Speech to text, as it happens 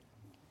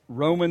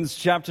Romans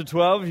chapter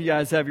 12. You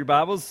guys have your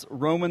Bibles.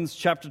 Romans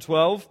chapter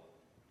 12.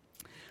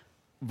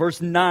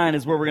 Verse 9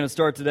 is where we're going to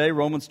start today.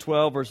 Romans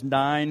 12, verse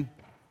 9.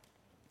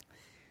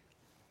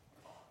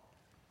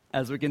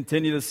 As we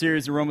continue the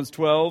series in Romans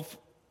 12,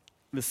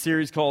 the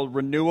series called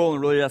Renewal,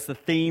 and really that's the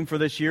theme for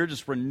this year,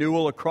 just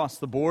renewal across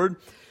the board.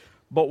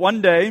 But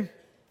one day,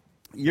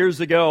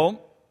 years ago,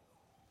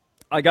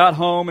 I got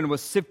home and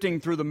was sifting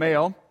through the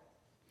mail,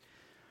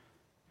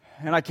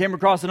 and I came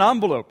across an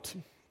envelope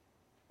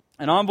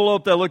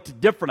that looked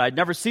different. I'd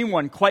never seen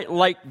one quite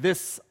like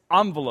this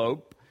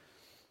envelope.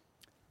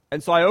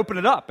 And so I opened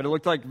it up, and it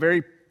looked like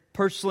very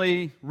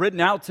personally written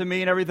out to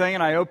me and everything,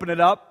 and I opened it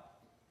up,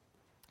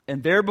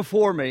 and there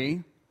before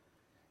me,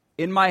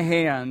 in my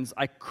hands,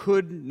 I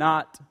could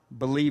not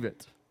believe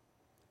it.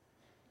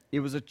 It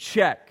was a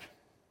check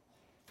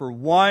for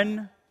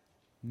 $1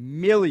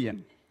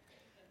 million.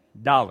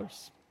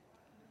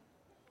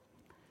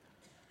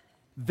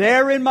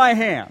 There in my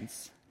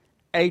hands,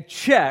 a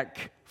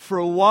check for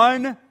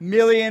 $1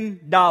 million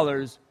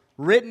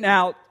written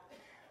out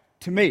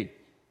to me.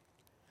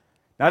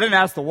 Now, I didn't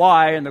ask the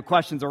why and the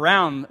questions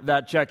around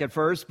that check at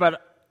first,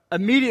 but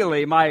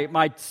immediately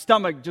my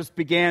stomach just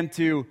began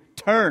to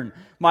turn.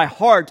 My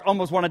heart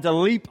almost wanted to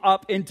leap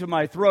up into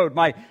my throat.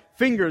 My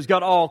fingers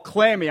got all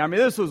clammy. I mean,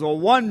 this was a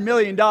 $1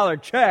 million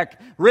check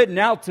written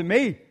out to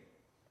me.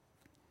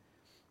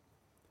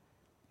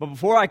 But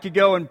before I could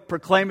go and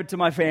proclaim it to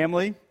my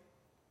family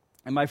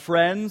and my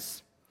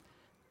friends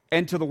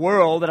and to the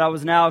world that I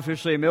was now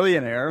officially a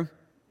millionaire,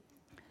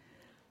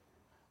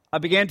 I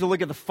began to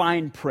look at the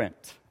fine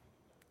print.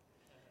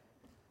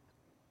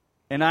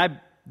 And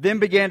I then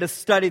began to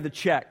study the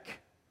check.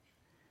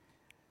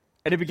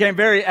 And it became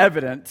very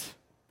evident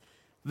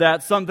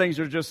that some things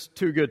are just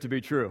too good to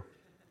be true.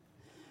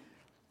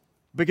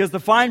 Because the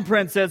fine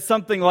print said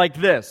something like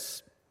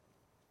this: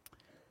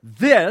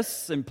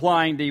 this,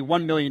 implying the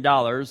 $1 million,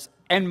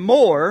 and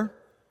more,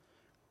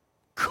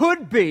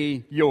 could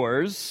be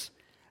yours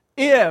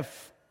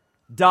if ...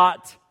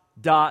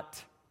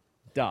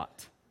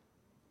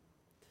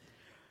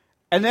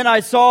 And then I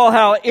saw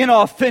how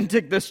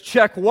inauthentic this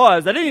check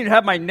was. I didn't even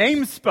have my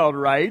name spelled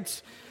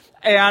right.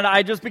 And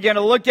I just began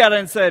to look at it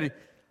and said,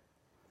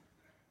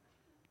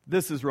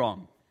 this is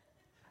wrong.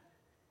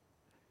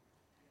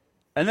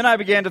 And then I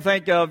began to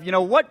think of,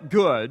 what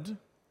good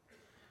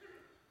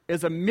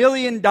is $1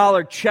 million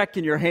check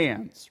in your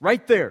hands,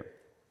 right there,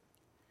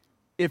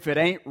 if it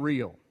ain't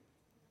real?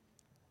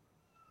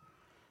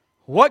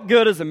 What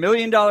good is $1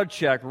 million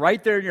check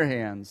right there in your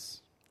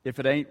hands if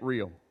it ain't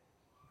real?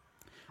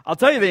 I'll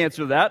tell you the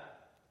answer to that.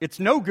 It's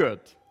no good.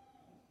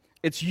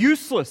 It's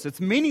useless. It's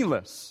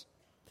meaningless.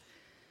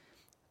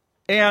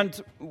 And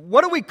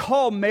what do we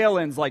call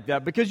mail-ins like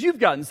that? Because you've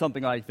gotten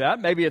something like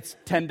that. Maybe it's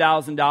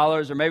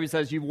 $10,000, or maybe it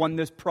says you've won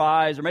this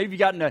prize, or maybe you've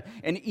gotten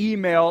an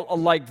email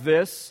like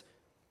this.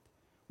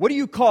 What do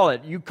you call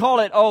it? You call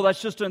it,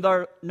 that's just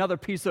another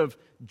piece of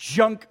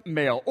junk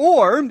mail.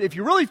 Or, if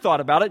you really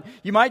thought about it,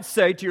 you might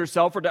say to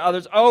yourself or to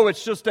others,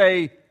 it's just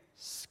a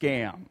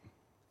scam.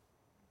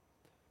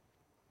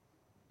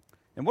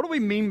 And what do we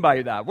mean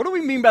by that? What do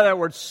we mean by that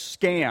word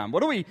scam?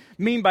 What do we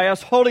mean by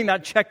us holding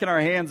that check in our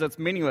hands that's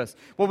meaningless?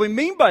 What we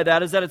mean by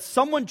that is that it's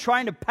someone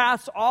trying to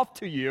pass off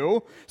to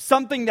you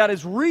something that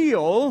is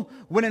real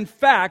when in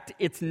fact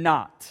it's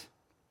not.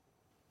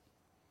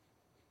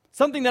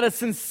 Something that is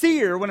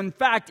sincere when in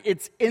fact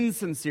it's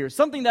insincere.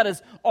 Something that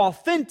is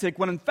authentic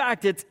when in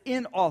fact it's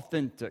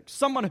inauthentic.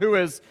 Someone who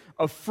is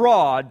a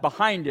fraud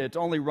behind it,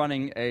 only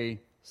running a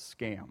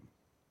scam.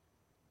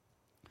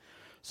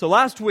 So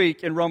last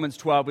week in Romans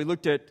 12, we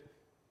looked at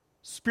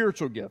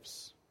spiritual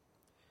gifts.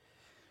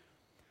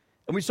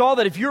 And we saw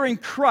that if you're in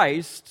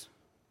Christ,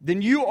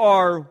 then you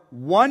are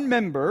one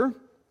member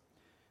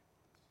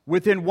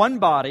within one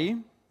body,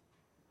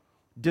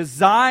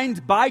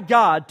 designed by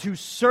God to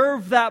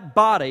serve that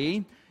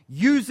body,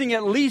 using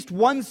at least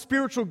one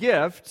spiritual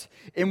gift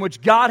in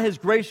which God has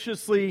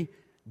graciously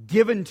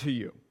given to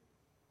you.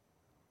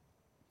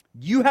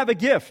 You have a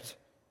gift.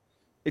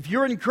 If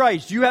you're in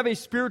Christ, you have a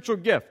spiritual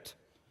gift.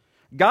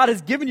 God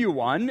has given you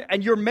one,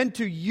 and you're meant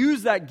to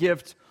use that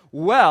gift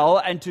well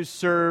and to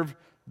serve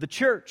the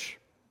church.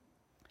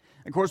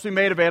 Of course, we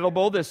made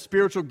available this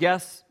spiritual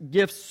gifts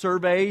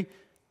survey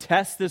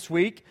test this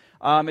week.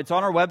 It's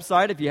on our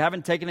website if you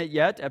haven't taken it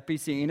yet,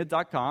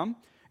 fbcenid.com.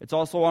 It's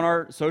also on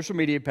our social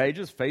media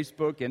pages,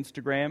 Facebook,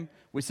 Instagram.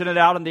 We send it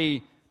out in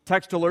the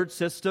text alert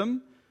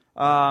system.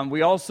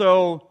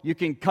 You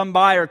can come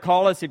by or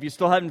call us if you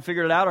still haven't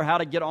figured it out or how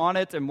to get on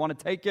it and want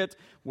to take it.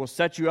 We'll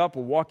set you up.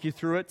 We'll walk you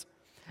through it.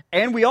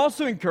 And we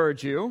also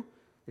encourage you,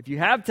 if you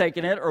have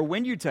taken it or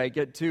when you take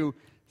it, to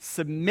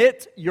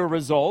submit your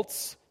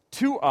results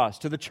to us,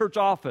 to the church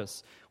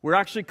office. We're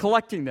actually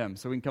collecting them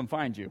so we can come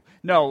find you.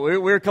 No,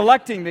 we're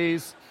collecting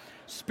these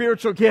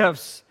spiritual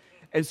gifts,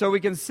 and so we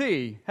can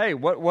see, hey,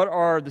 what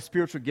are the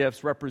spiritual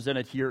gifts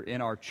represented here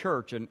in our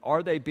church, and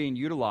are they being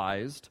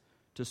utilized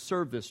to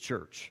serve this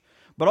church?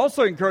 But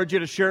also encourage you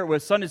to share it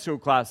with Sunday school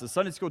classes,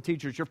 Sunday school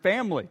teachers, your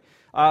family,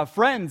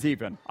 friends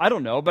even. I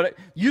don't know, but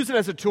use it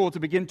as a tool to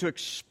begin to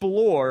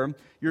explore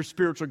your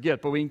spiritual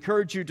gift. But we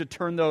encourage you to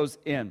turn those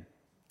in.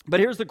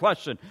 But here's the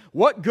question.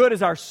 What good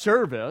is our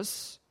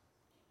service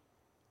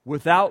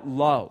without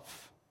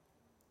love?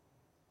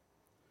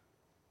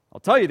 I'll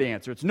tell you the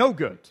answer. It's no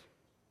good.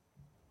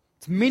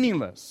 It's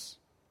meaningless.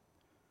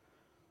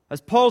 As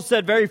Paul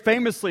said very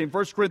famously in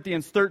 1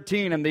 Corinthians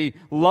 13 in the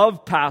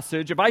love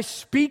passage, if I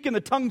speak in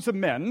the tongues of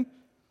men,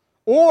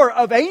 or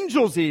of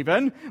angels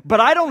even, but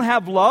I don't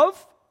have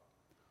love,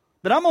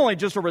 then I'm only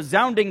just a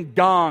resounding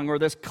gong or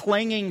this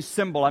clanging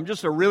cymbal. I'm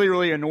just a really,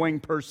 really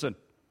annoying person.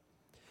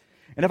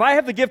 And if I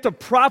have the gift of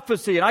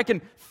prophecy and I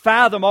can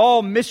fathom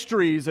all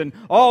mysteries and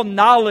all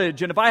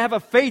knowledge, and if I have a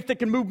faith that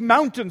can move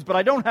mountains, but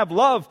I don't have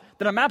love,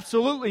 then I'm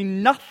absolutely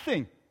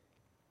nothing.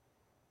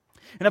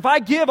 And if I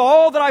give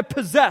all that I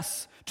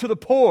possess to the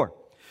poor,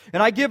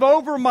 and I give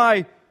over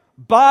my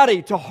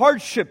body to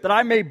hardship that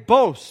I may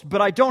boast,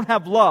 but I don't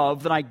have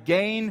love, then I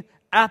gain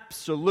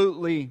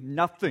absolutely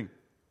nothing.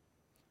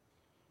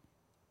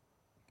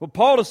 What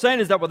Paul is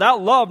saying is that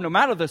without love, no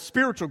matter the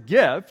spiritual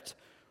gift,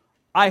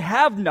 I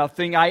have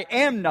nothing, I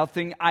am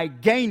nothing, I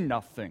gain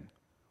nothing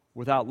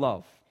without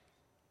love.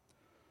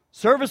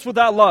 Service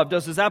without love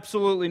does us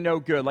absolutely no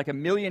good, like $1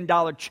 million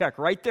check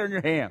right there in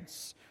your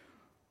hands.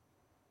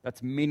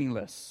 That's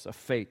meaningless, a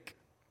fake.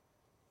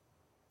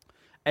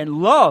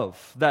 And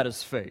love that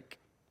is fake,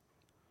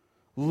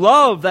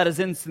 love that is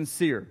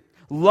insincere,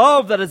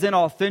 love that is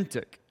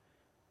inauthentic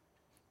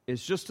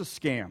is just a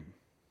scam.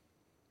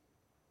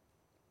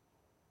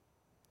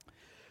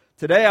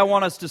 Today I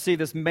want us to see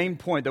this main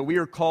point that we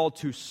are called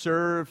to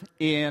serve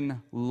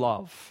in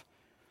love.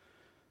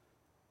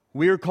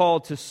 We are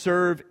called to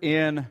serve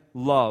in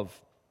love.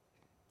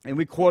 And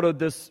we quoted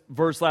this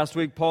verse last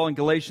week, Paul in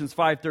Galatians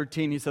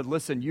 5:13. He said,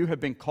 listen, you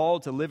have been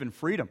called to live in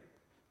freedom,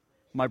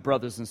 my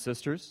brothers and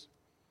sisters.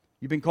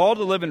 You've been called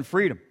to live in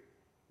freedom.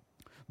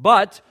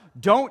 But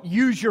don't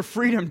use your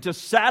freedom to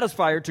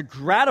satisfy or to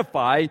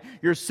gratify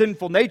your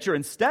sinful nature.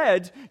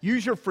 Instead,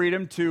 use your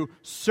freedom to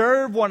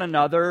serve one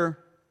another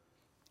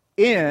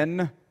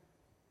in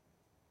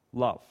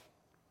love.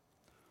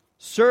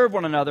 Serve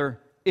one another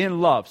in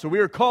love. So we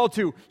are called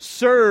to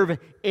serve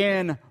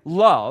in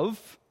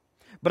love.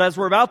 But as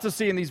we're about to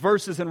see in these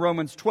verses in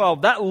Romans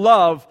 12, that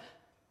love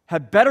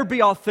had better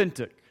be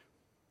authentic.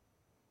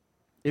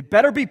 It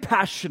better be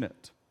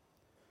passionate.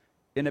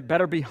 And it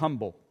better be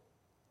humble.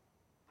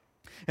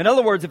 In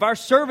other words, if our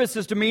service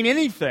is to mean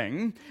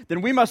anything,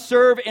 then we must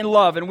serve in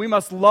love, and we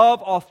must love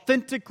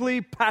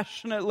authentically,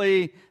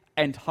 passionately,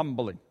 and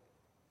humbly.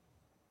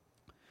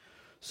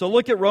 So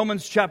look at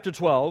Romans chapter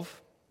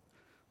 12,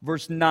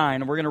 verse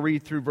 9, and we're going to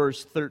read through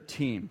verse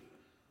 13.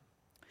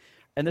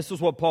 And this is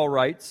what Paul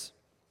writes.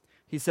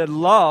 He said,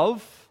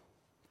 love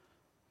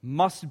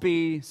must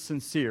be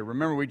sincere.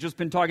 Remember, we've just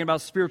been talking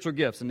about spiritual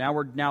gifts, and now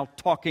we're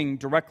talking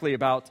directly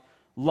about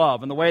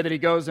love. And the way that he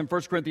goes in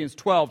 1 Corinthians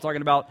 12,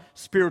 talking about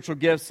spiritual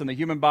gifts and the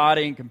human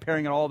body and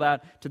comparing all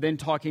that to then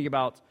talking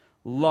about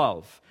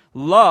love.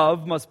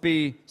 Love must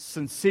be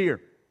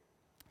sincere.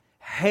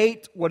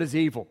 Hate what is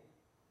evil.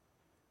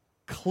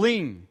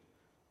 Cling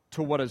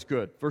to what is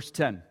good. Verse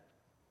 10.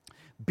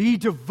 Be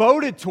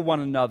devoted to one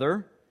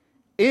another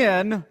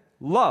in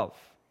love.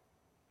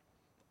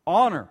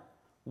 Honor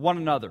one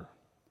another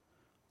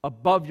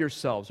above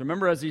yourselves.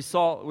 Remember, as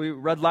we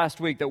read last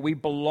week, that we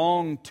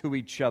belong to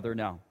each other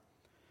now.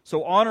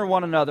 So honor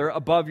one another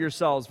above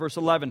yourselves. Verse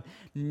 11,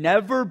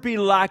 never be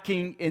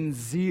lacking in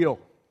zeal,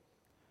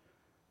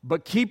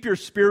 but keep your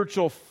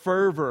spiritual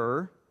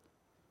fervor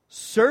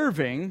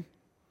serving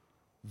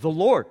the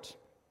Lord.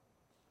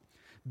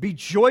 Be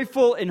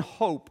joyful in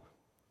hope,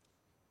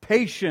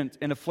 patient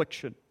in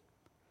affliction,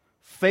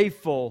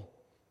 faithful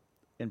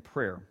in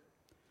prayer.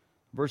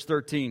 Verse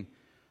 13,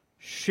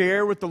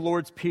 share with the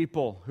Lord's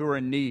people who are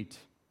in need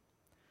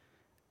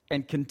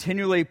and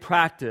continually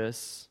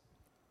practice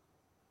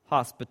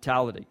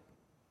hospitality.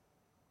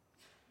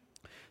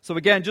 So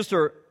again, just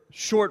a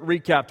short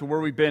recap to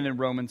where we've been in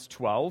Romans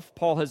 12.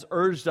 Paul has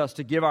urged us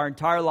to give our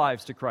entire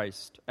lives to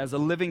Christ as a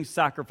living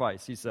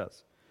sacrifice, he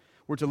says.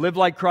 We're to live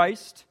like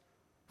Christ,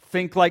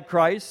 think like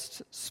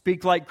Christ,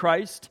 speak like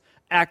Christ,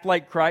 act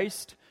like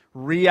Christ,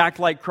 react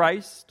like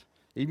Christ,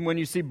 even when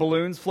you see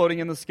balloons floating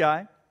in the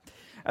sky.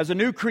 As a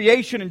new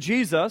creation in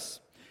Jesus,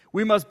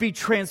 we must be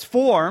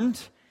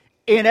transformed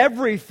in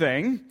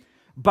everything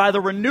by the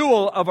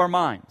renewal of our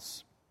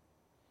minds.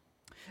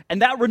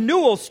 And that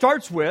renewal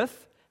starts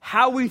with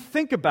how we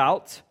think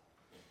about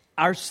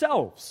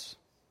ourselves.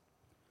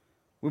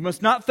 We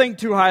must not think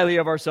too highly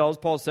of ourselves,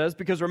 Paul says,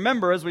 because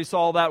remember, as we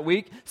saw that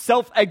week,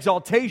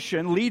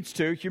 self-exaltation leads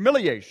to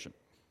humiliation.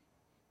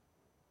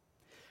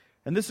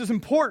 And this is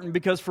important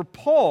because for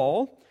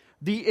Paul,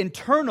 the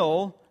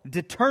internal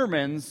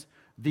determines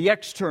the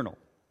external.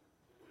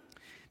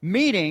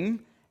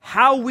 Meaning,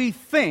 how we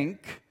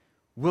think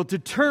will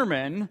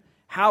determine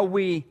how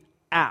we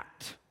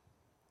act.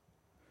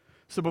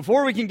 So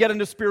before we can get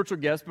into spiritual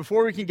gifts,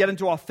 before we can get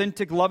into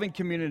authentic, loving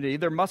community,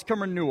 there must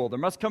come renewal. There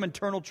must come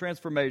internal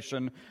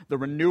transformation, the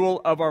renewal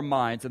of our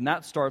minds, and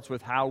that starts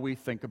with how we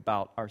think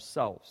about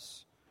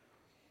ourselves.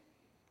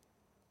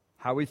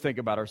 How we think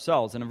about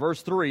ourselves. And in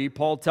verse 3,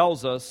 Paul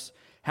tells us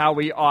how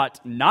we ought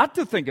not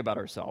to think about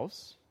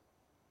ourselves.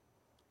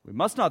 We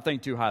must not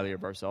think too highly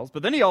of ourselves.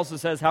 But then he also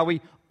says how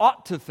we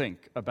ought to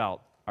think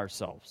about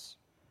ourselves.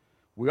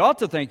 We ought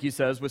to think, he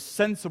says, with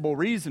sensible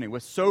reasoning,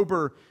 with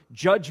sober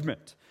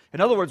judgment. In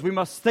other words, we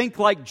must think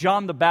like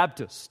John the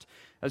Baptist.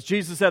 As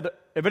Jesus said,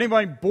 if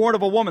anyone born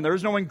of a woman, there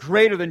is no one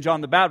greater than John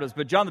the Baptist.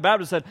 But John the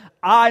Baptist said,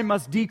 I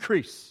must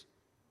decrease.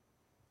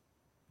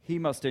 He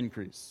must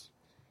increase.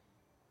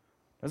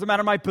 Doesn't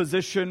matter my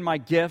position, my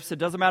gifts. It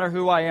doesn't matter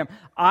who I am.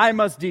 I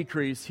must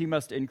decrease. He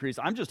must increase.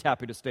 I'm just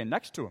happy to stand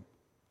next to him,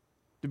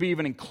 to be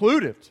even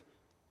included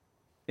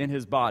in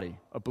his body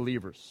of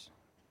believers.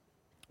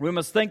 We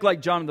must think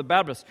like John the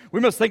Baptist. We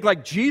must think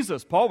like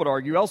Jesus, Paul would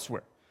argue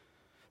elsewhere,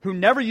 who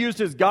never used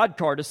his God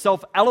card to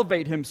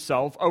self-elevate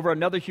himself over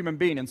another human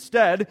being.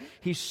 Instead,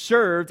 he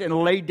served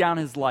and laid down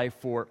his life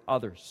for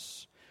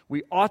others.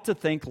 We ought to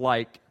think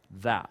like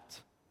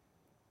that.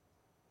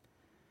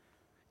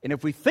 And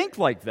if we think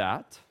like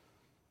that,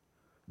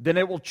 then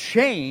it will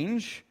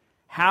change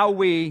how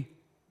we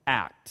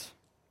act.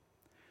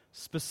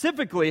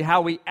 Specifically,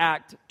 how we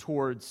act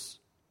towards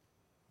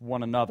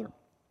one another.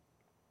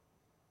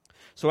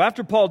 So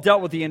after Paul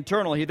dealt with the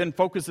internal, he then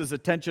focuses his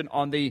attention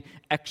on the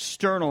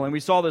external. And we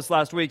saw this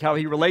last week, how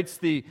he relates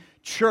the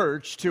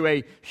church to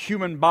a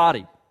human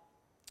body.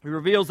 He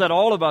reveals that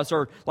all of us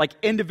are like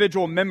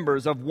individual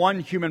members of one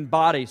human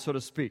body, so to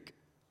speak.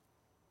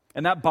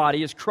 And that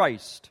body is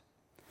Christ.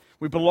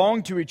 We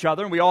belong to each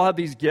other, and we all have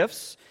these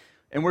gifts,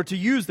 and we're to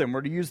use them.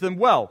 We're to use them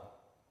well.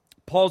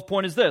 Paul's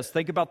point is this: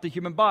 think about the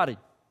human body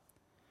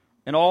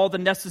and all the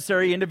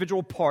necessary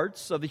individual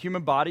parts of the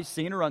human body,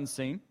 seen or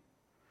unseen,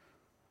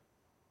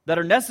 that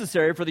are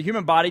necessary for the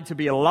human body to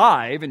be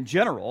alive in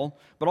general,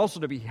 but also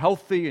to be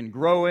healthy and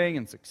growing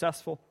and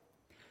successful.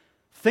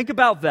 Think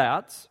about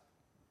that,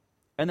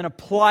 and then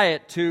apply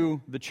it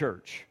to the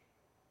church.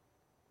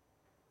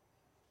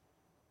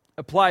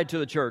 Apply it to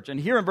the church. And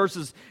here in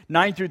verses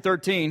 9 through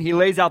 13, he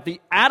lays out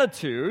the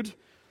attitude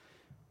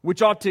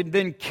which ought to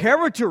then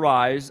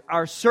characterize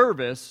our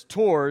service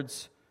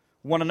towards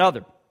one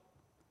another.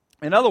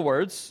 In other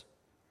words,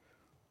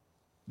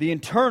 the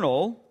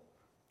internal,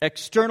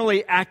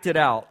 externally acted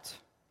out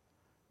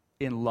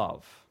in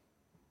love.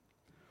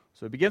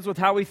 So it begins with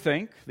how we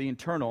think, the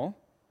internal,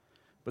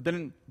 but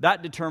then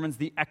that determines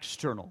the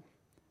external,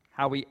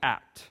 how we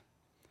act.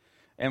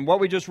 And what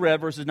we just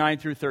read, verses 9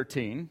 through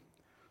 13,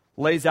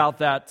 lays out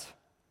that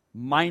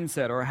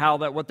mindset, or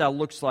what that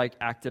looks like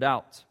acted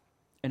out.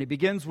 And it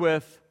begins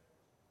with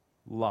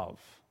love.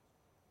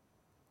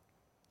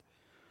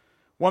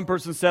 One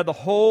person said the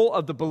whole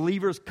of the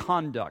believer's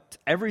conduct,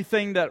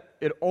 everything that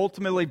it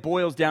ultimately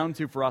boils down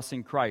to for us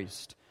in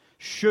Christ,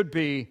 should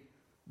be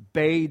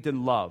bathed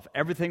in love.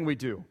 Everything we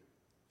do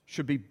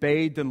should be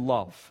bathed in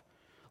love.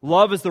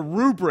 Love is the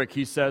rubric,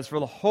 he says, for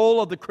the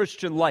whole of the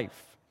Christian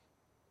life.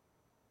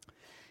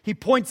 He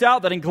points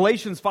out that in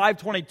Galatians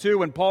 5:22,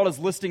 when Paul is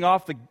listing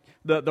off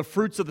the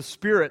fruits of the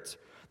Spirit,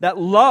 that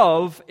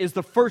love is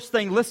the first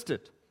thing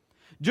listed.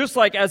 Just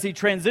like as he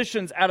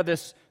transitions out of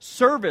this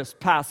service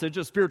passage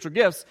of spiritual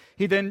gifts,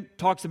 he then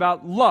talks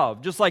about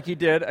love, just like he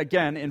did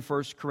again in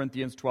 1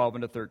 Corinthians 12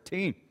 and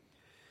 13.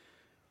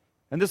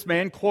 And this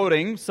man,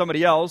 quoting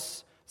somebody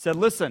else, said,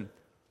 listen,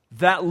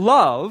 that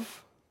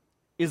love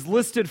is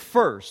listed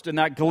first in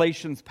that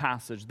Galatians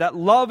passage. That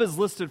love is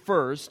listed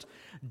first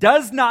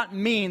does not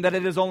mean that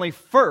it is only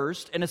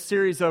first in a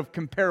series of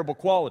comparable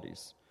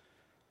qualities.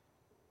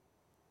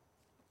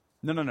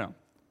 No.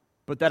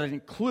 But that it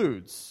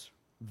includes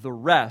the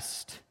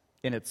rest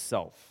in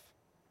itself.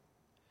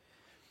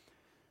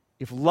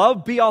 If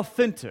love be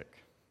authentic,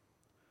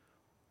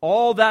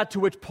 all that to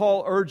which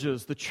Paul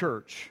urges the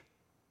church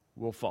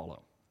will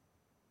follow.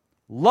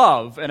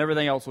 Love and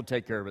everything else will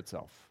take care of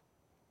itself.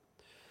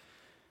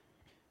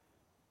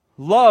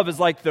 Love is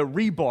like the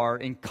rebar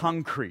in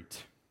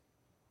concrete.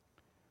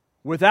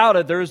 Without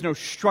it, there is no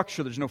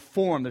structure, there's no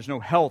form, there's no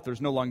health,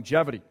 there's no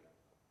longevity.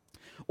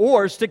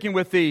 Or, sticking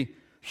with the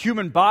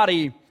human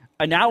body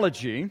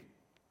analogy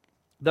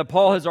that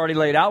Paul has already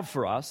laid out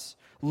for us,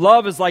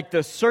 love is like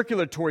the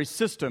circulatory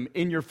system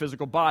in your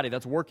physical body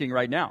that's working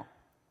right now.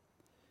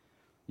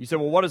 You say,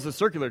 well, what is the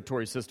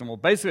circulatory system? Well,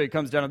 basically it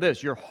comes down to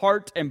this. Your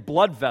heart and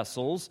blood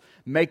vessels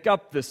make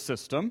up this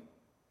system,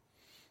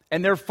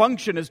 and their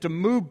function is to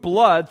move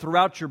blood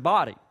throughout your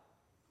body.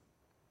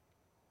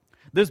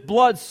 This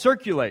blood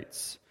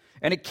circulates,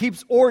 and it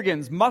keeps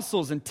organs,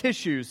 muscles, and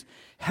tissues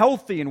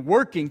healthy and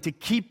working to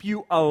keep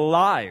you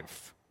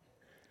alive.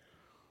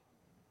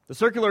 The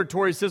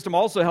circulatory system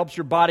also helps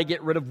your body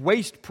get rid of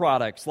waste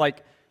products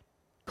like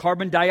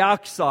carbon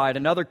dioxide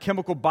and other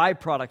chemical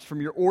byproducts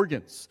from your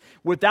organs.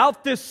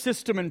 Without this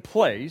system in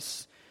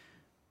place,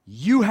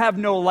 you have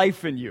no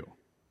life in you.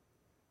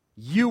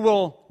 You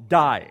will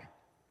die.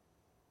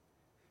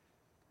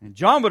 And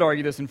John would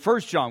argue this in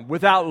 1 John,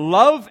 without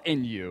love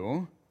in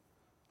you,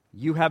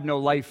 you have no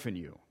life in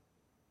you.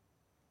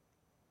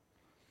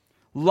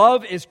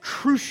 Love is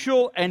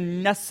crucial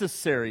and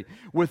necessary.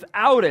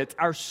 Without it,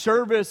 our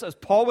service, as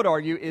Paul would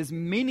argue, is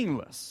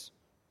meaningless.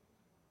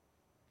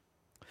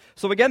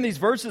 So again, these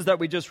verses that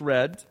we just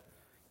read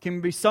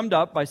can be summed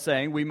up by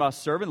saying we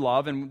must serve and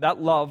love, and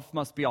that love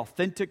must be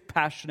authentic,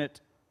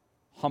 passionate,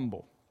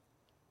 humble.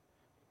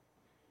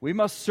 We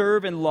must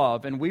serve and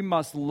love, and we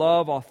must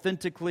love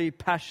authentically,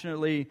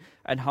 passionately,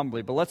 and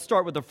humbly. But let's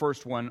start with the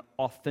first one,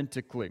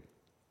 authentically.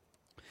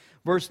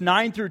 Verse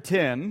 9 through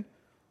 10,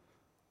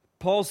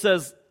 Paul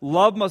says,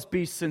 love must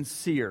be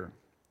sincere.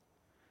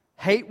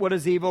 Hate what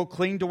is evil,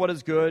 cling to what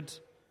is good,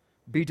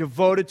 be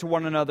devoted to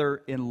one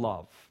another in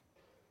love.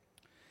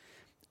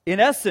 In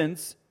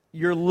essence,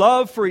 your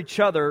love for each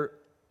other,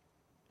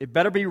 it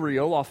better be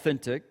real,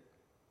 authentic,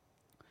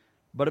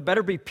 but it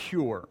better be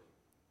pure,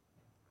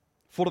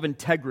 full of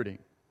integrity,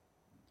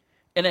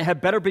 and it had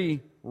better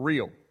be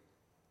real.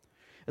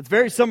 It's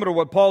very similar to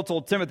what Paul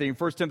told Timothy in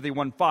 1 Timothy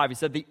 1:5. He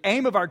said, the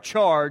aim of our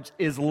charge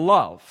is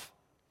love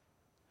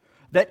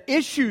that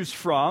issues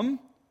from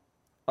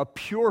a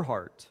pure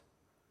heart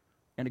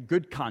and a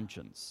good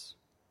conscience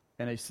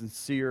and a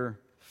sincere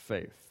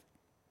faith.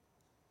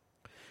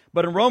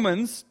 But in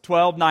Romans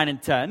 12, 9,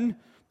 and 10,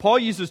 Paul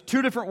uses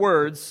two different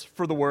words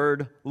for the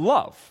word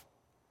love.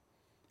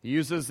 He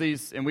uses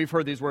these, and we've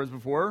heard these words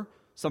before,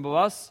 some of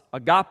us,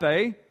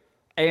 agape,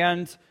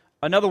 and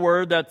another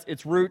word that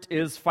its root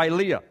is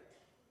philia.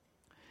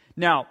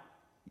 Now,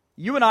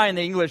 you and I in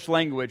the English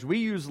language, we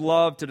use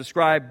love to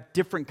describe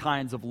different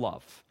kinds of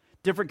love,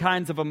 different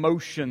kinds of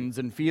emotions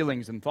and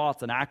feelings and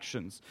thoughts and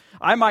actions.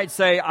 I might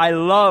say, I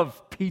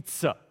love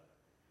pizza.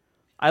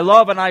 I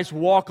love a nice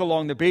walk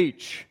along the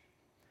beach.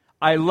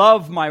 I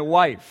love my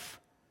wife.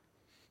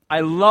 I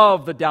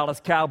love the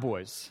Dallas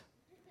Cowboys.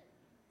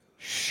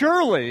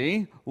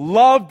 Surely,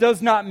 love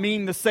does not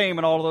mean the same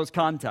in all of those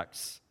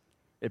contexts.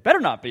 It better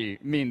not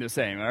mean the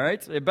same, all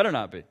right? It better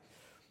not be.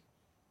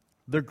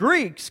 The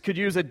Greeks could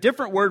use a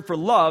different word for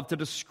love to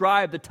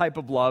describe the type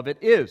of love it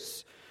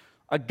is.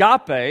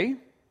 Agape,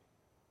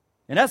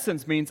 in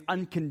essence, means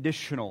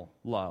unconditional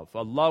love,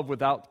 a love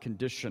without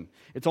condition.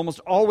 It's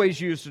almost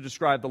always used to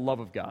describe the love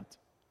of God,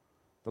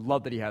 the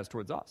love that He has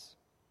towards us.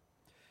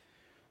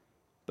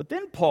 But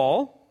then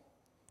Paul,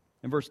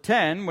 in verse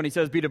 10, when he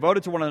says, be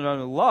devoted to one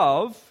another in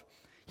love,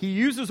 he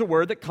uses a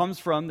word that comes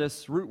from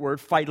this root word,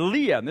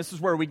 philia. And this is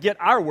where we get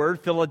our word,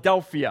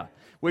 Philadelphia,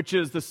 which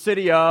is the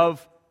city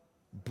of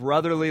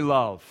brotherly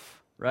love,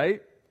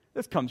 right?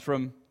 This comes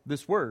from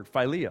this word,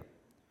 philia.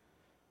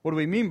 What do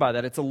we mean by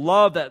that? It's a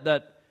love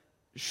that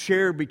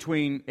shared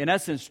between, in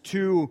essence,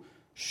 two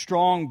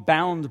strong,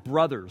 bound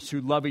brothers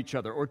who love each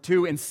other, or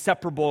two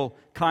inseparable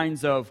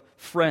kinds of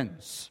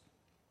friends.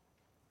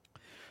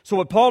 So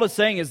what Paul is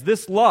saying is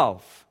this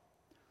love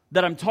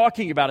that I'm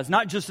talking about is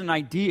not just an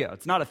idea.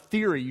 It's not a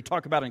theory you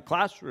talk about in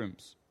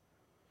classrooms.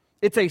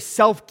 It's a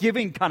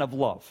self-giving kind of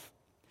love.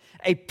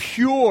 A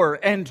pure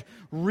and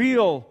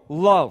real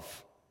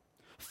love.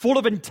 Full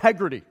of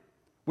integrity.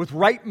 With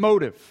right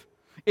motive.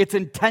 It's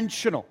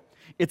intentional.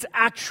 It's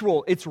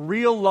actual. It's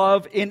real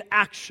love in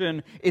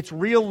action. It's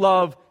real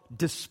love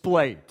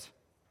displayed.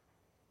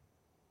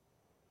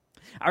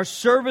 Our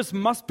service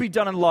must be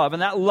done in love,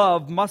 and that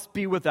love must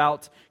be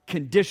without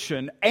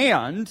condition,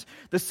 and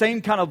the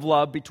same kind of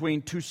love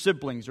between two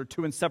siblings or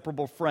two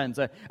inseparable friends,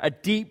 a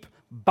deep,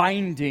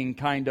 binding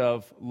kind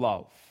of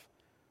love.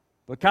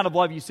 The kind of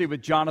love you see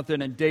with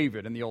Jonathan and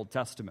David in the Old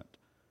Testament.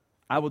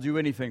 I will do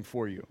anything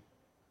for you.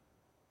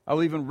 I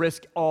will even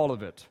risk all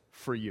of it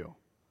for you.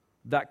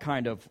 That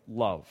kind of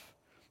love.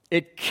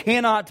 It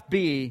cannot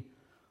be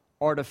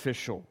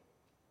artificial.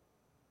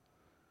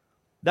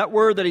 That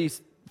word that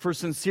he's for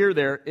sincere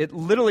there, it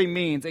literally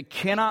means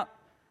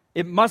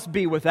it must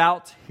be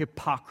without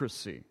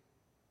hypocrisy.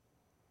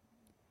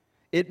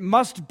 It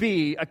must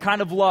be a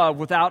kind of love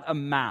without a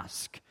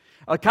mask.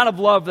 A kind of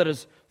love that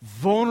is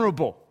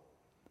vulnerable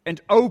and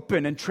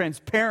open and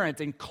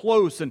transparent and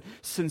close and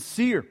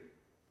sincere.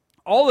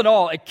 All in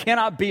all, it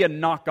cannot be a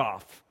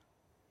knockoff.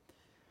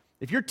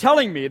 If you're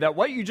telling me that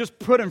what you just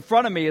put in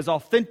front of me is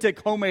authentic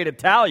homemade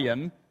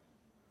Italian,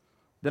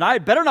 then I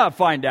had better not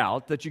find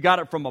out that you got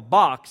it from a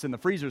box in the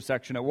freezer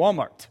section at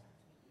Walmart.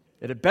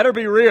 It had better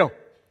be real.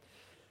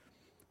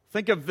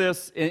 Think of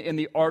this in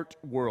the art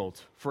world,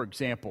 for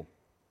example.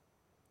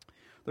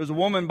 There's a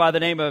woman by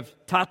the name of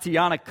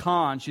Tatiana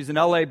Khan. She's an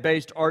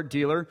LA-based art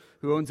dealer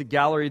who owns a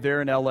gallery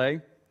there in LA.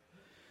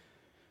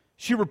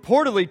 She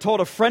reportedly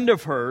told a friend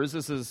of hers,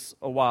 this is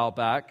a while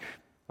back,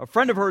 a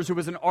friend of hers who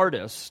was an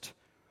artist,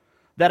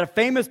 that a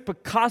famous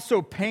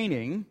Picasso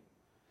painting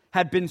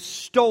had been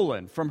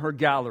stolen from her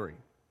gallery.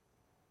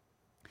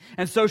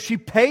 And so she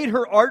paid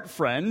her art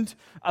friend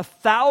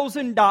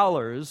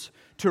 $1,000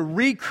 to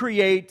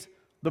recreate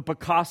the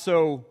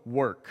Picasso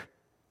work.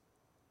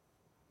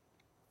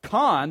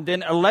 Khan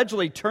then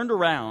allegedly turned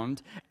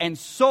around and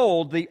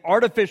sold the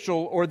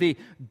artificial or the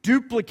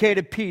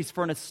duplicated piece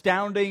for an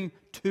astounding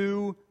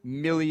 $2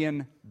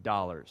 million.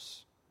 $2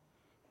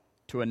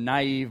 to a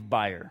naive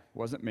buyer.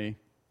 Wasn't me.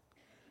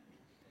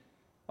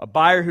 A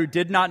buyer who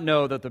did not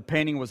know that the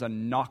painting was a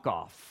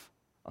knockoff,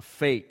 a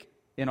fake,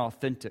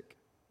 inauthentic.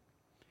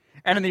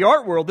 And in the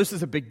art world, this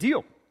is a big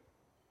deal.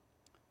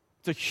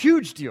 It's a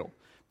huge deal.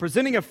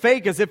 Presenting a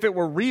fake as if it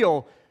were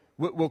real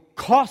will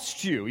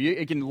cost you.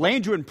 It can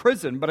land you in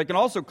prison, but it can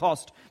also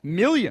cost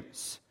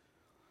millions.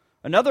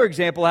 Another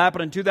example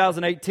happened in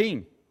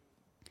 2018.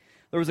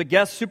 There was a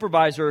guest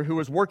supervisor who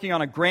was working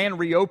on a grand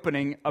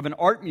reopening of an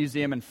art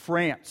museum in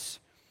France.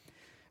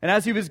 And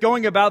as he was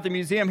going about the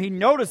museum, he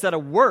noticed that a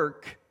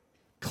work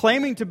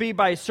claiming to be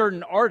by a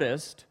certain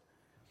artist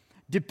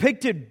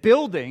depicted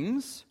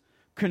buildings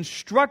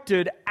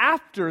constructed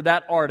after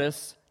that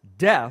artist's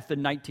death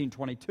in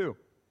 1922.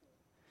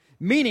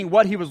 Meaning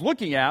what he was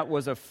looking at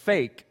was a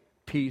fake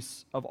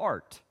piece of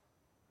art.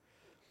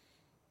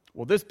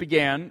 Well, this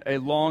began a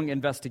long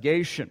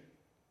investigation.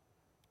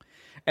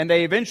 And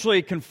they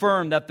eventually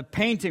confirmed that the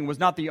painting was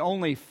not the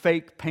only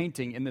fake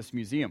painting in this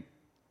museum.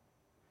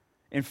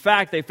 In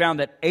fact, they found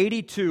that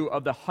 82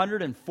 of the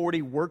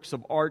 140 works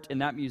of art in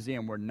that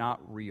museum were not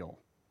real.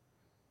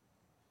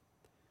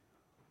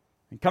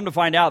 And come to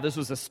find out, this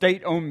was a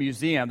state-owned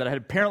museum that had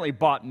apparently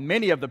bought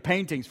many of the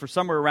paintings for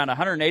somewhere around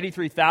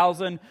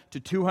 $183,000 to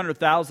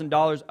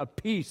 $200,000 a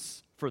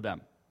piece for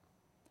them.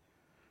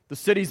 The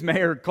city's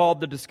mayor called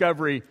the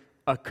discovery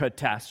a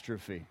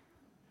catastrophe.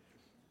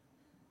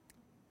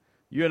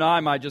 You and I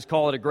might just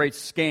call it a great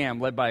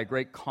scam led by a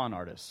great con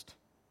artist.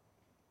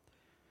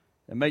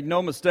 And make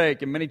no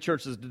mistake, in many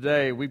churches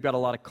today, we've got a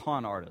lot of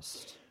con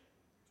artists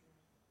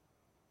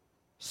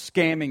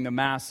scamming the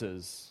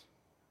masses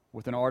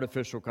with an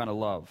artificial kind of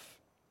love.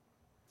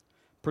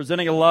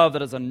 Presenting a love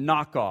that is a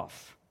knockoff,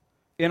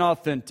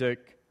 inauthentic,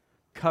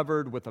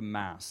 covered with a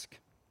mask.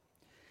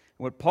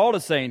 And what Paul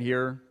is saying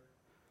here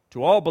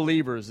to all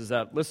believers is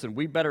that, listen,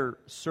 we better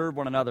serve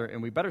one another,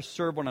 and we better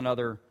serve one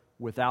another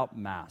without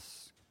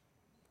masks.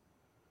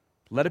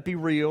 Let it be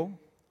real.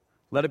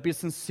 Let it be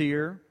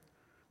sincere.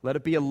 Let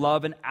it be a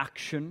love in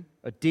action,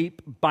 a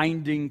deep,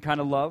 binding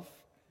kind of love.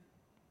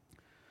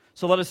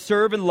 So let us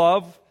serve and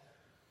love,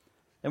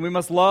 and we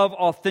must love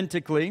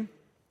authentically,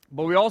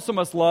 but we also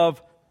must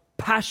love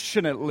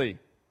passionately.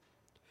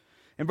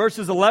 In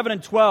verses 11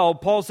 and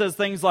 12, Paul says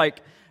things like,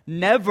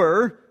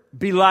 never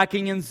be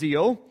lacking in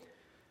zeal,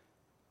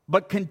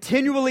 but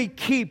continually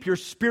keep your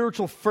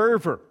spiritual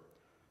fervor,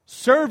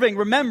 serving,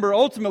 remember,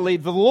 ultimately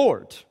the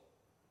Lord.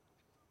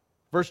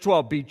 Verse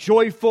 12, be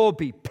joyful,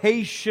 be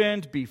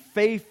patient, be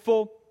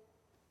faithful.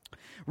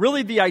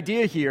 Really, the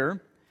idea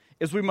here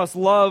is we must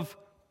love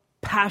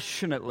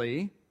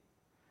passionately,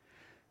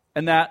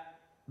 and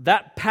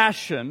that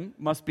passion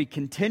must be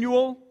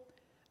continual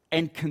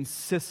and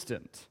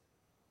consistent.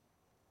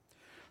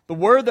 The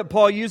word that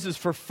Paul uses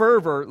for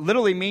fervor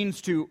literally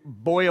means to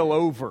boil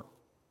over.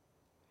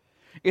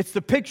 It's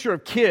the picture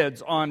of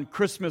kids on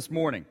Christmas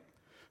morning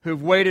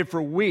who've waited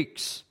for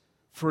weeks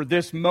for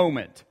this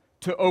moment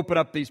to open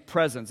up these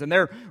presents. And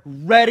they're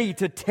ready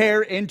to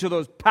tear into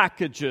those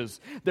packages.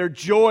 Their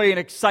joy and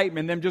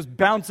excitement, them just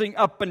bouncing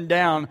up and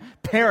down.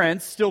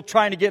 Parents, still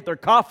trying to get their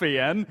coffee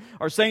in,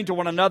 are saying to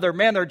one another,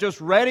 man, they're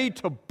just ready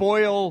to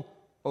boil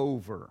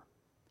over.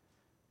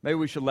 Maybe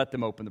we should let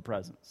them open the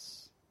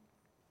presents.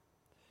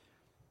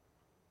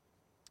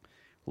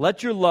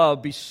 Let your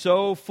love be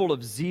so full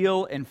of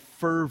zeal and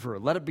fervor.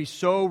 Let it be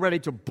so ready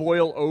to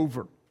boil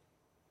over.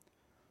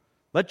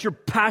 Let your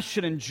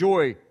passion and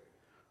joy,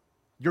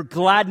 your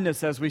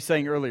gladness, as we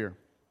sang earlier,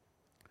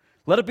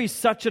 let it be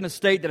such an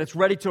estate that it's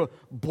ready to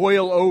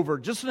boil over.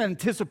 Just an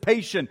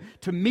anticipation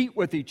to meet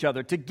with each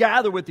other, to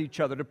gather with each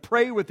other, to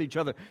pray with each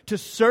other, to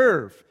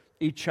serve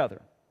each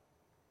other.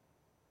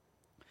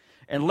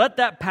 And let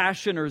that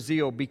passion or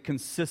zeal be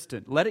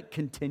consistent. Let it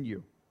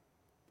continue.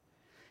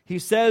 He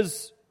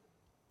says,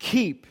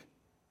 keep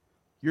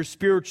your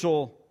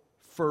spiritual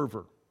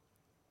fervor.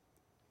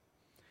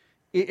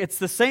 It's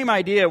the same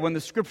idea when the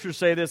scriptures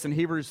say this in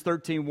Hebrews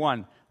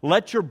 13:1.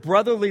 Let your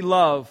brotherly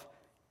love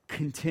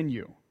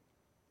continue.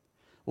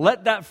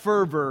 Let that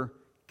fervor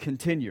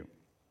continue.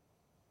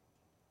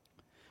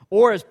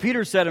 Or as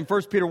Peter said in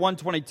 1 Peter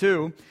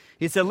 1:22,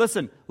 he said,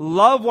 listen,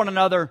 love one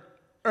another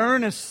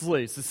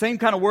earnestly. It's the same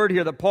kind of word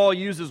here that Paul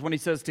uses when he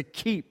says to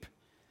keep.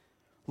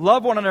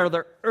 Love one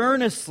another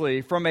earnestly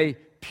from a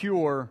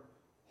pure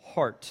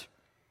heart.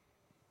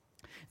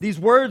 These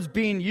words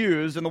being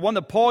used, and the one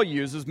that Paul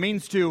uses,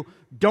 means to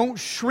don't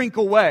shrink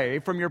away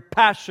from your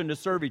passion to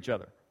serve each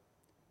other.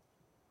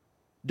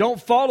 Don't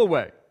fall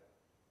away.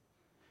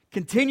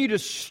 Continue to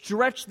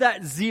stretch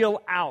that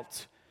zeal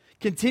out.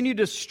 Continue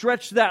to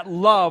stretch that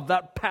love,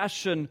 that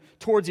passion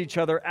towards each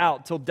other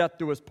out till death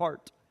do us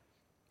part.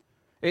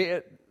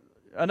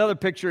 Another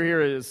picture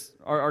here is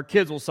our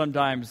kids will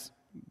sometimes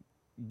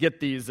get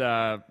these,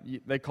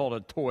 they call it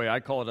a toy,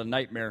 I call it a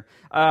nightmare.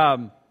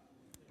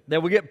 They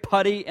will get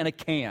putty in a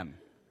can.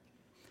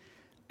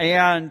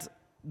 And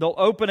they'll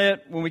open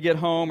it when we get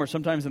home or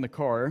sometimes in the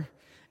car.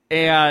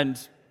 And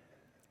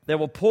they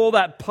will pull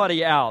that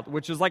putty out,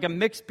 which is like a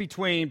mix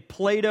between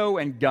Play-Doh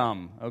and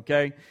gum,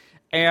 okay?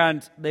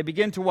 And they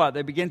begin to what?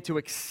 They begin to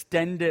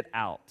extend it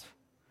out,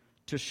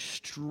 to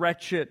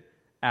stretch it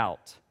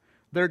out.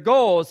 Their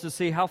goal is to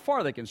see how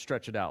far they can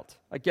stretch it out.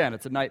 Again,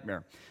 it's a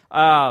nightmare.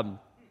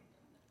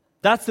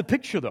 That's the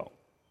picture, though.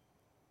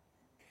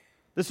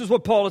 This is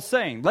what Paul is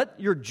saying. Let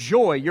your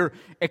joy, your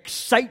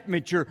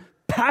excitement, your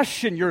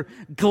passion, your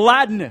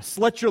gladness,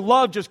 let your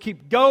love just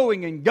keep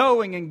going and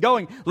going and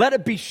going. Let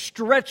it be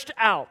stretched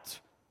out.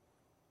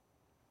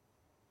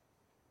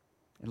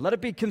 And let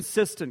it be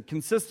consistent.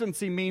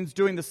 Consistency means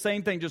doing the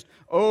same thing just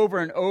over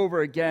and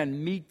over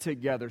again. Meet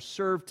together,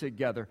 serve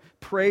together,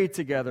 pray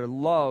together,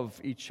 love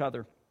each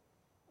other.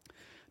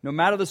 No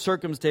matter the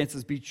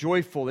circumstances, be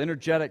joyful,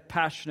 energetic,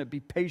 passionate, be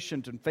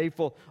patient and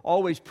faithful,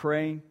 always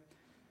praying.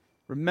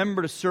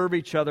 Remember to serve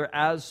each other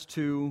as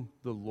to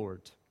the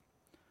Lord.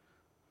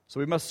 So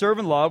we must serve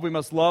and love. We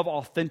must love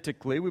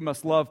authentically. We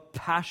must love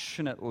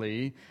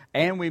passionately.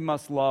 And we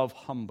must love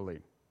humbly.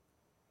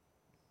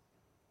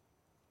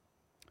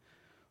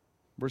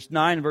 Verse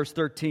 9 and verse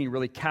 13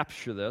 really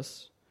capture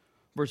this.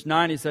 Verse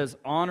 9, he says,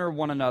 honor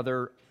one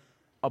another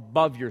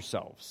above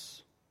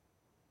yourselves.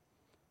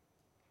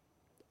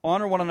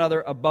 Honor one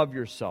another above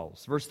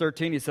yourselves. Verse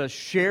 13, he says,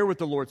 share with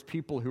the Lord's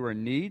people who are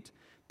in need.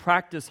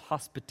 Practice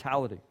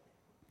hospitality.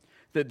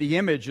 That the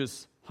image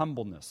is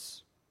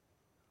humbleness.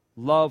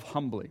 Love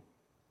humbly.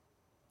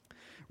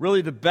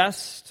 Really, the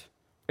best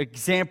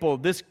example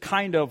of this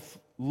kind of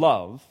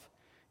love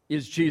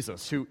is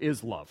Jesus, who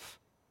is love.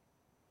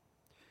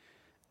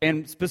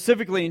 And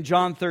specifically in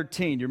John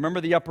 13, you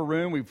remember the upper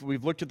room?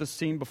 We've looked at the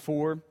scene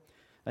before.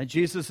 And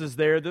Jesus is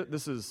there.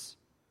 This is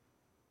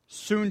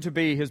soon to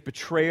be his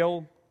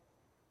betrayal,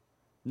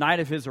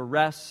 night of his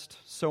arrest,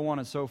 so on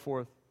and so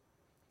forth.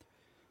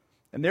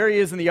 And there he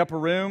is in the upper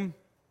room,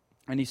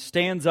 and he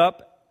stands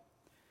up,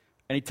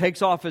 and he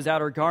takes off his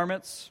outer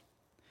garments,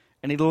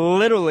 and he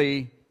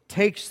literally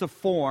takes the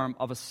form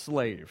of a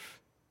slave.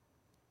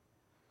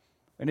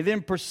 And he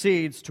then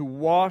proceeds to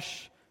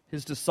wash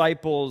his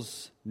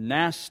disciples'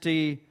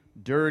 nasty,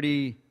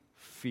 dirty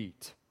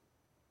feet.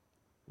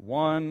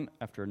 One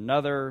after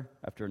another,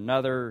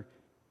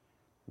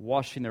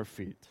 washing their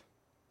feet.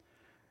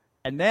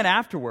 And then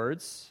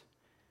afterwards,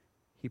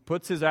 he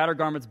puts his outer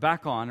garments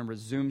back on and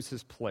resumes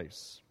his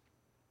place.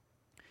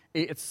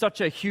 It's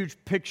such a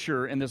huge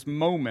picture in this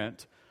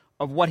moment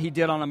of what he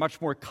did on a much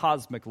more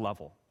cosmic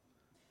level.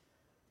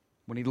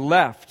 When he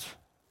left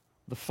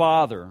the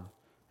Father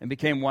and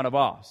became one of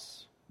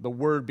us, the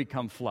Word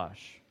become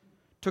flesh.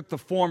 Took the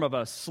form of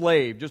a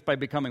slave just by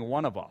becoming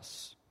one of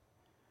us.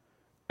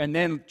 And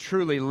then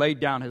truly laid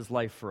down his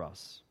life for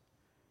us.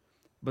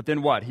 But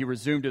then what? He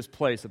resumed his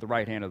place at the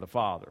right hand of the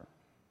Father.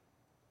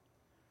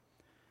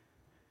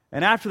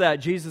 And after that,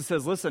 Jesus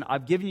says, listen,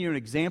 I've given you an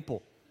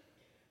example.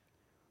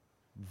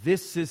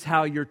 This is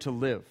how you're to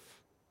live.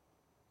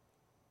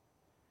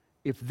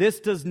 If this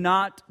does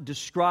not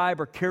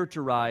describe or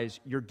characterize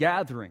your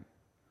gathering,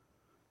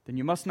 then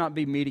you must not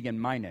be meeting in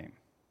my name.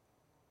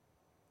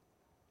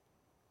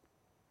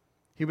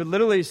 He would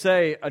literally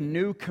say, a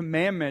new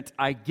commandment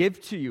I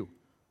give to you.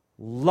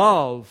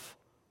 Love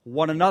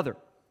one another.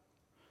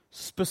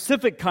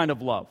 Specific kind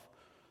of love.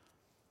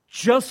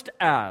 Just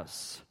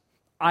as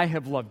I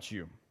have loved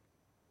you,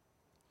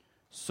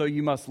 so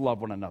you must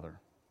love one another.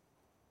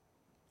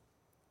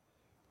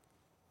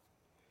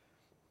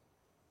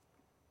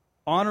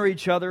 Honor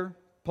each other,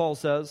 Paul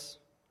says,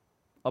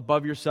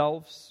 above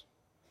yourselves.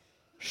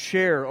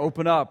 Share,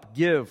 open up,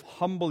 give,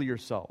 humble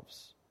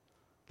yourselves.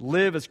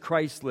 Live as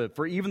Christ lived.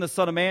 For even the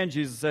Son of Man,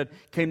 Jesus said,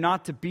 came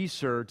not to be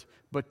served,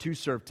 but to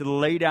serve, to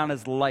lay down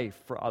his life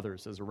for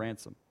others as a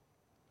ransom.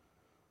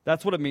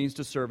 That's what it means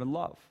to serve and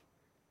love.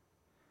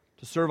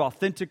 To serve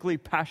authentically,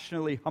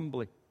 passionately,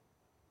 humbly.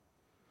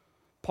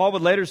 Paul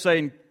would later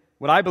say,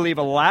 what I believe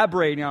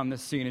elaborating on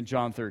this scene in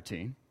John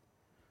 13,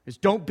 is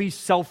don't be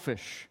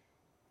selfish.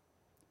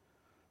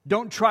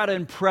 Don't try to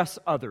impress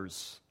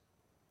others.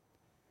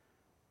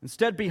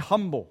 Instead, be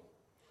humble.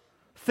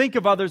 Think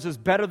of others as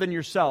better than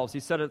yourselves. He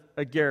said it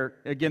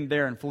again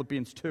there in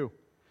Philippians 2.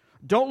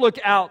 Don't look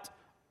out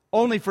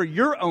only for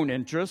your own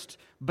interest,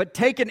 but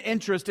take an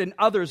interest in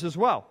others as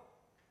well.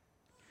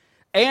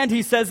 And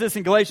he says this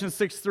in Galatians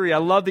 6:3. I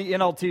love the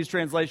NLT's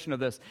translation of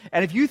this.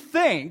 And if you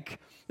think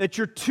that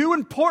you're too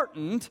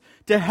important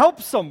to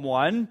help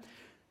someone,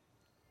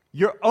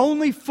 you're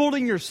only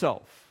fooling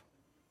yourself.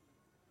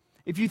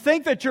 If you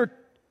think that you're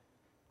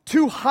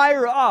too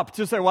higher up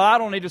to say, well, I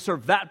don't need to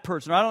serve that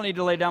person, or I don't need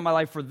to lay down my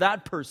life for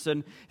that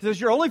person, he says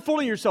you're only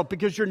fooling yourself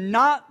because you're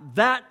not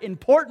that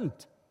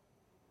important.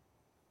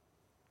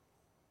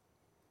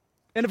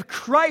 And if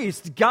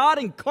Christ, God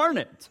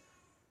incarnate,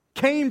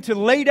 came to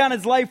lay down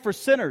his life for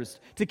sinners,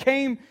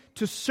 came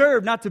to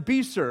serve, not to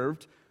be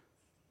served,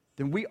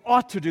 then we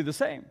ought to do the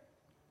same.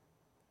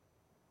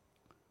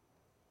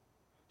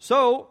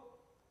 So,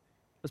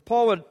 as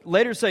Paul would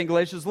later say in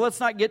Galatians, let's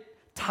not get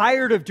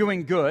tired of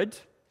doing good,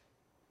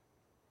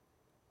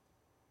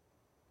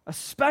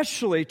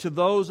 especially to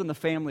those in the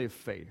family of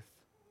faith.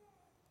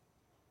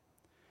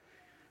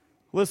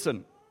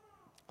 Listen,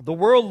 the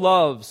world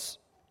loves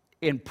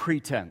in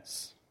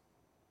pretense.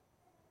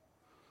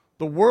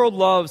 The world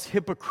loves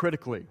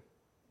hypocritically.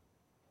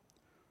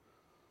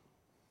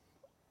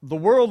 The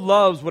world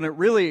loves when it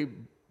really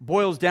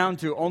boils down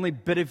to only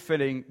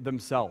benefiting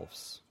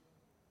themselves.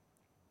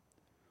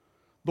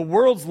 The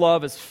world's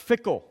love is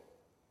fickle.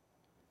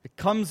 It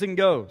comes and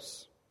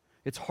goes.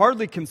 It's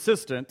hardly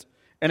consistent,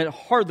 and it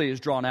hardly is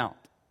drawn out.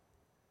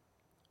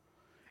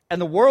 And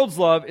the world's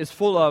love is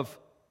full of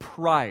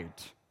pride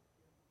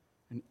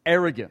and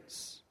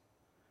arrogance.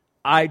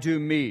 I do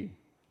me.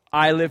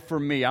 I live for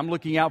me. I'm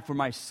looking out for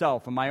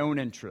myself and my own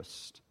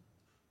interest.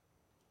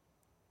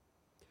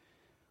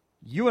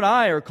 You and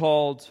I are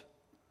called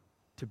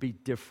to be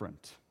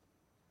different.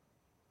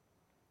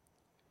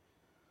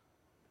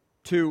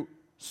 To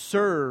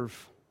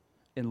serve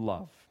in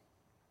love.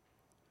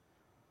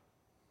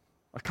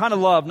 A kind of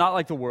love, not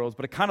like the world's,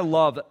 but a kind of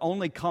love that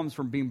only comes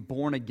from being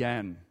born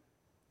again.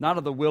 Not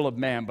of the will of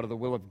man, but of the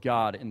will of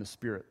God in the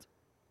Spirit.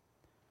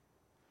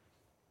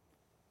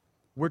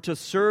 We're to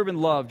serve in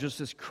love just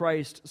as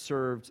Christ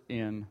served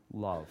in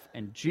love.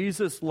 And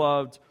Jesus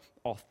loved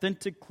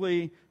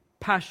authentically,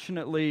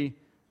 passionately,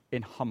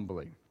 and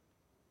humbly.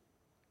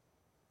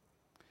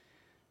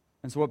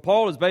 And so what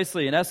Paul is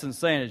basically, in essence,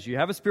 saying is you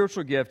have a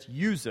spiritual gift,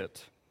 use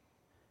it.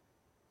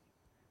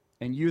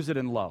 And use it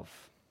in love.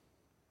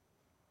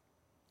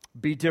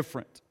 Be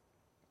different.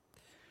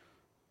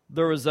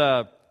 There was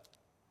a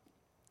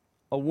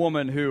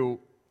woman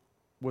who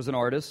was an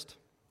artist,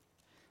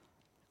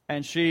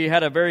 and she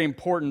had a very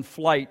important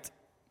flight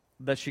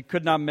that she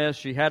could not miss.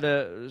 She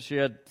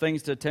had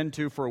things to attend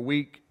to for a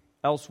week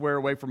elsewhere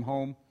away from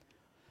home.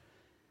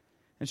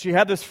 And she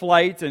had this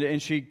flight, and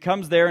she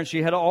comes there, and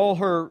she had all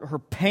her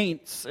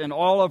paints and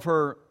all of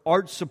her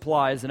art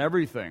supplies and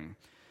everything.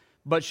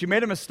 But she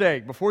made a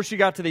mistake. Before she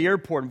got to the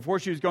airport, and before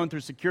she was going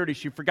through security,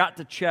 she forgot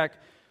to check,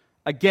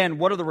 again,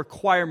 what are the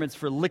requirements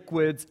for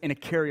liquids in a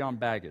carry-on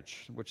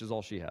baggage, which is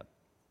all she had.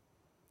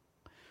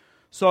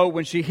 So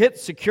when she hit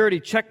security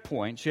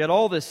checkpoint, she had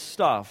all this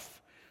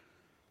stuff,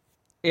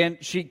 and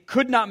she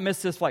could not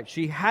miss this flight.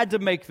 She had to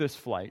make this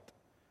flight,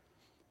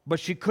 but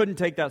she couldn't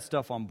take that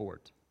stuff on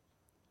board.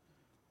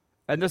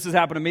 And this has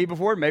happened to me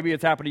before. Maybe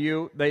it's happened to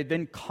you. They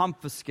then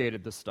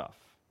confiscated the stuff.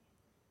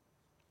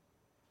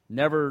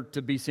 Never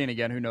to be seen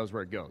again. Who knows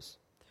where it goes.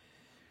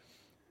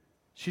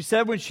 She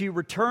said when she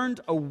returned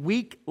a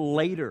week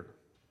later,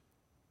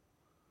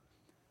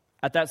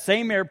 at that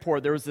same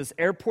airport, there was this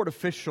airport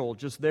official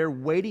just there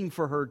waiting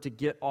for her to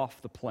get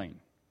off the plane.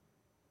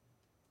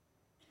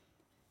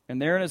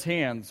 And there in his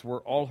hands were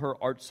all her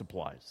art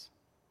supplies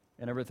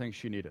and everything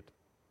she needed.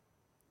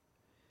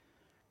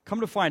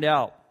 Come to find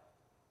out,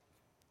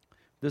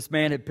 this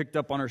man had picked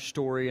up on her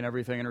story and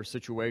everything in her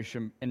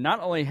situation, and not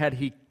only had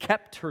he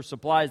kept her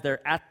supplies there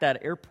at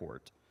that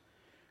airport,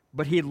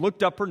 but he had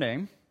looked up her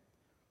name.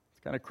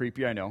 It's kind of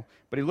creepy, I know.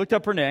 But he looked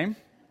up her name,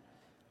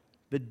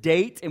 the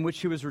date in which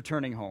she was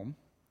returning home,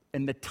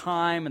 and the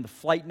time and the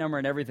flight number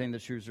and everything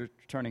that she was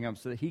returning home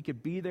so that he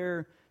could be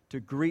there to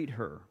greet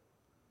her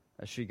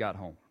as she got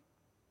home.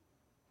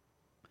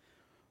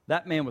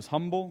 That man was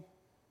humble,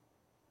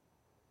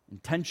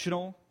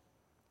 intentional,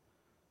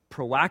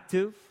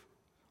 proactive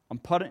on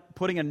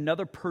putting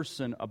another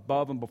person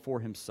above and before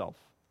himself.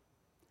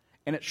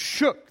 And it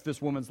shook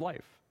this woman's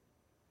life.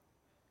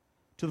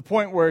 To the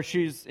point where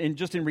she's, in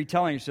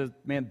retelling, she says,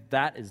 man,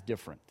 that is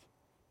different.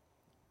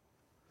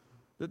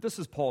 This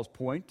is Paul's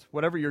point.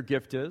 Whatever your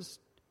gift is,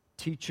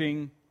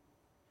 teaching,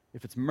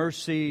 if it's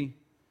mercy,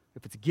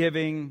 if it's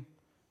giving,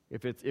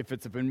 if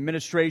it's of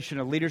administration,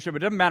 of leadership, it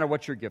doesn't matter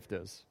what your gift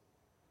is.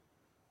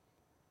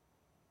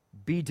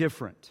 Be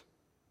different.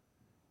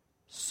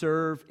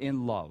 Serve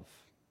in love.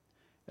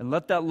 And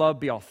let that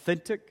love be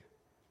authentic,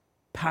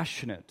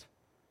 passionate,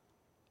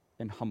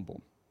 and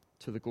humble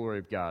to the glory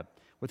of God.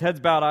 With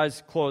heads bowed,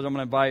 eyes closed, I'm going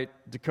to invite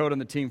Dakota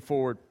and the team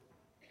forward.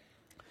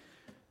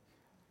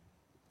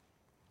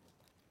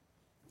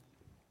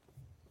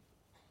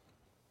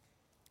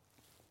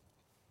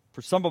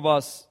 For some of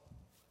us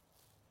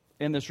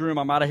in this room,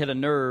 I might have hit a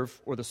nerve,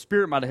 or the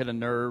Spirit might have hit a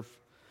nerve,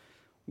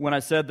 when I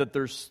said that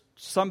there's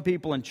some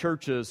people in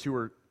churches who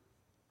are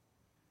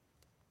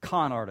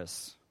con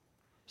artists,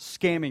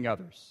 scamming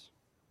others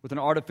with an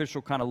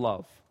artificial kind of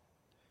love.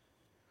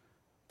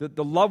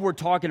 The love we're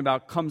talking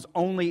about comes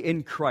only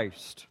in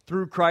Christ,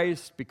 through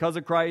Christ, because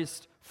of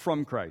Christ,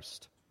 from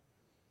Christ.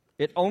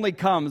 It only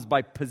comes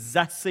by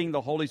possessing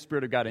the Holy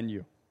Spirit of God in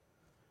you.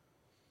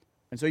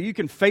 And so you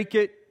can fake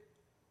it,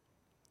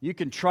 you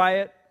can try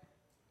it,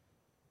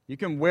 you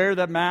can wear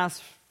that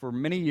mask for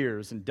many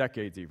years and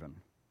decades even.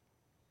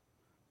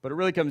 But it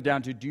really comes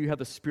down to, do you have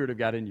the Spirit of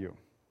God in you?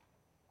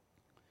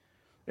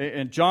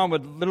 And John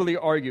would literally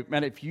argue,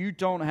 man, if you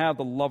don't have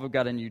the love of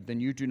God in you, then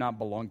you do not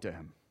belong to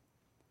Him.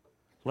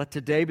 Let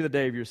today be the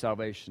day of your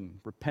salvation.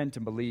 Repent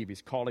and believe.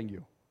 He's calling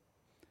you.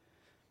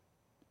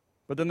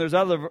 But then there's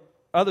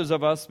others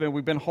of us, man,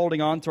 we've been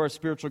holding on to our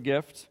spiritual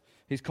gift.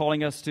 He's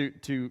calling us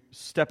to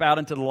step out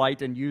into the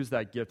light and use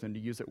that gift and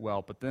to use it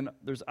well. But then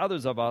there's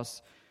others of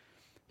us,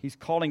 He's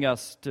calling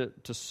us to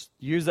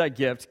use that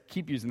gift,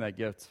 keep using that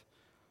gift,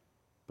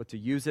 but to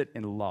use it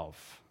in love.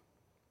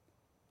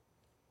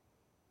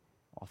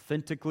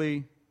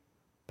 authentically,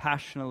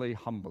 passionately,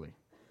 humbly.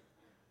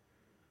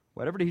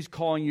 Whatever He's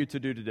calling you to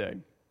do today,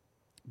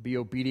 be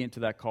obedient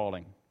to that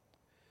calling.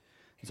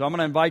 So I'm going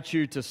to invite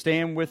you to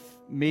stand with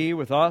me,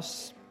 with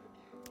us.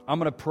 I'm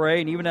going to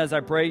pray, and even as I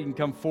pray, you can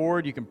come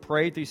forward. You can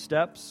pray these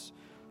steps.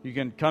 You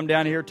can come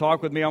down here,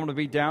 talk with me. I'm going to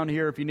be down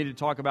here if you need to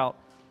talk about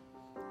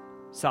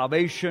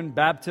salvation,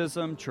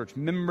 baptism, church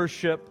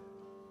membership,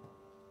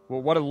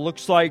 well, what it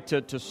looks like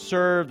to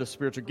serve, the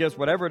spiritual gifts,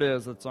 whatever it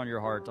is that's on your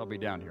heart, I'll be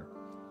down here.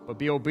 But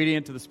be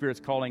obedient to the Spirit's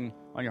calling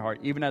on your heart.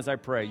 Even as I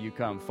pray, you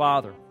come.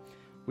 Father,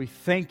 we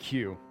thank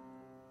you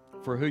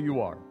for who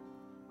you are.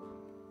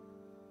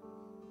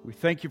 We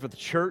thank you for the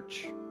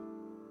church,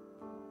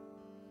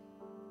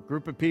 a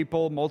group of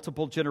people,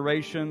 multiple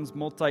generations,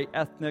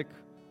 multi-ethnic,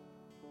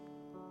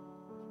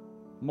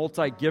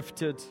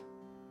 multi-gifted,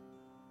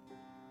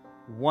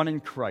 one in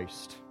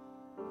Christ.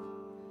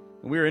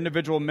 And we are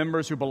individual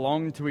members who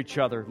belong to each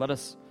other. Let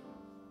us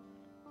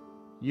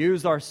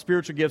use our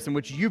spiritual gifts in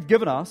which you've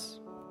given us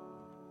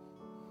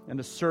and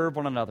to serve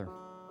one another.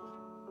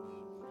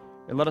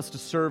 And let us to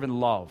serve in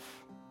love.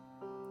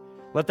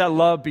 Let that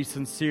love be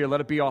sincere. Let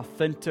it be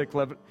authentic.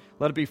 Let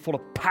it be full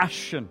of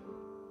passion.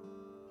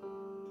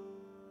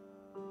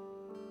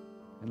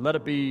 And let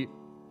it be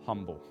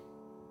humble.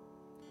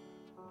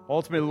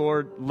 Ultimately,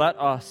 Lord, let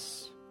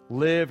us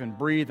live and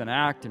breathe and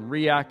act and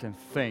react and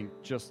think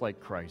just like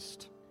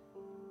Christ.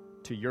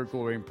 To your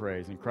glory and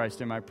praise. In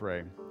Christ's name I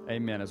pray.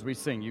 Amen. As we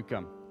sing, you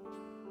come.